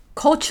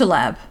Culture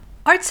Lab.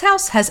 Arts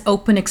House has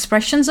open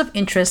expressions of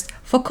interest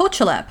for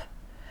Culture Lab,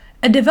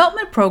 a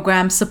development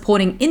program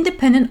supporting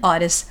independent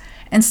artists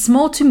and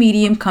small to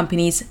medium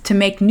companies to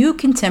make new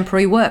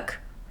contemporary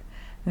work.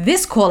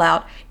 This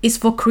call-out is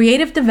for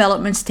creative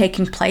developments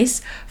taking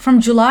place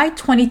from July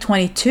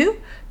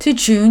 2022 to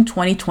June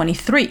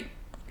 2023.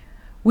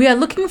 We are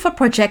looking for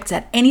projects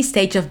at any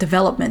stage of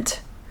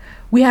development.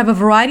 We have a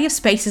variety of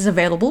spaces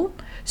available,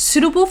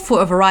 suitable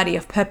for a variety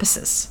of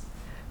purposes: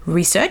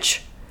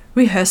 research,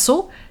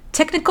 rehearsal,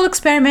 technical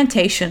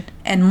experimentation,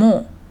 and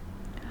more.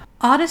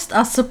 Artists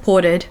are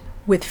supported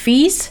with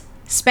fees,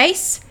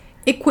 space,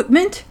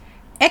 equipment,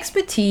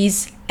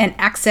 expertise, and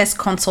access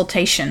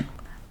consultation.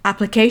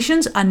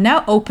 Applications are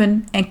now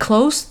open and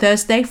close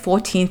Thursday,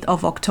 14th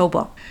of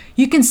October.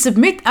 You can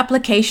submit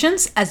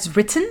applications as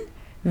written,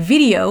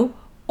 video,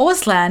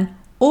 Auslan,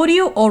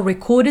 audio or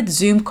recorded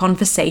Zoom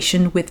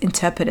conversation with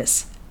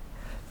interpreters.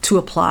 To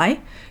apply,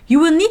 you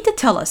will need to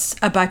tell us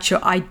about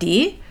your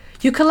idea,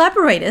 your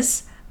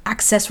collaborators,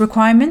 access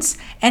requirements,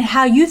 and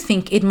how you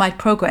think it might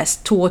progress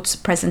towards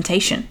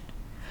presentation.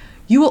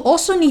 You will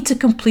also need to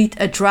complete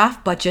a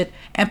draft budget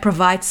and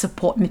provide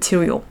support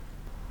material.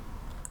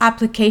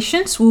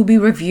 Applications will be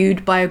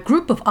reviewed by a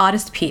group of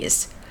artist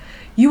peers.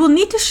 You will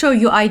need to show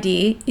your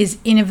idea is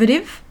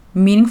innovative,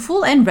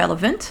 meaningful, and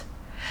relevant,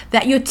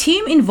 that your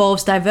team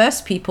involves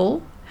diverse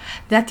people,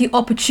 that the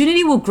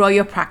opportunity will grow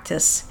your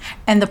practice,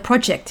 and the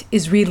project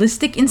is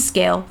realistic in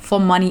scale for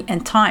money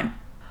and time.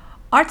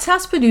 Arts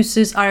House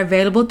producers are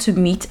available to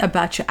meet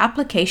about your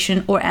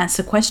application or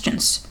answer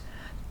questions.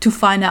 To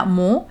find out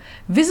more,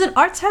 visit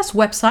Arts House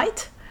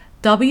website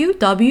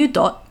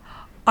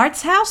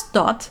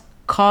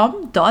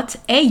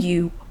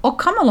www.artshouse.com.au or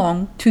come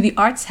along to the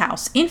Arts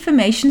House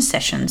information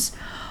sessions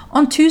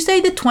on Tuesday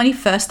the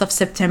 21st of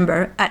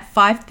September at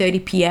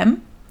 5:30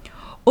 p.m.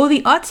 or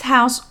the Arts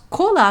House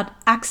Call-Out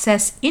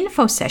Access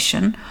Info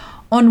session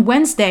on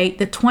Wednesday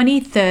the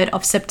 23rd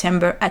of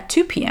September at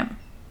 2 p.m.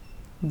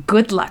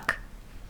 Good luck!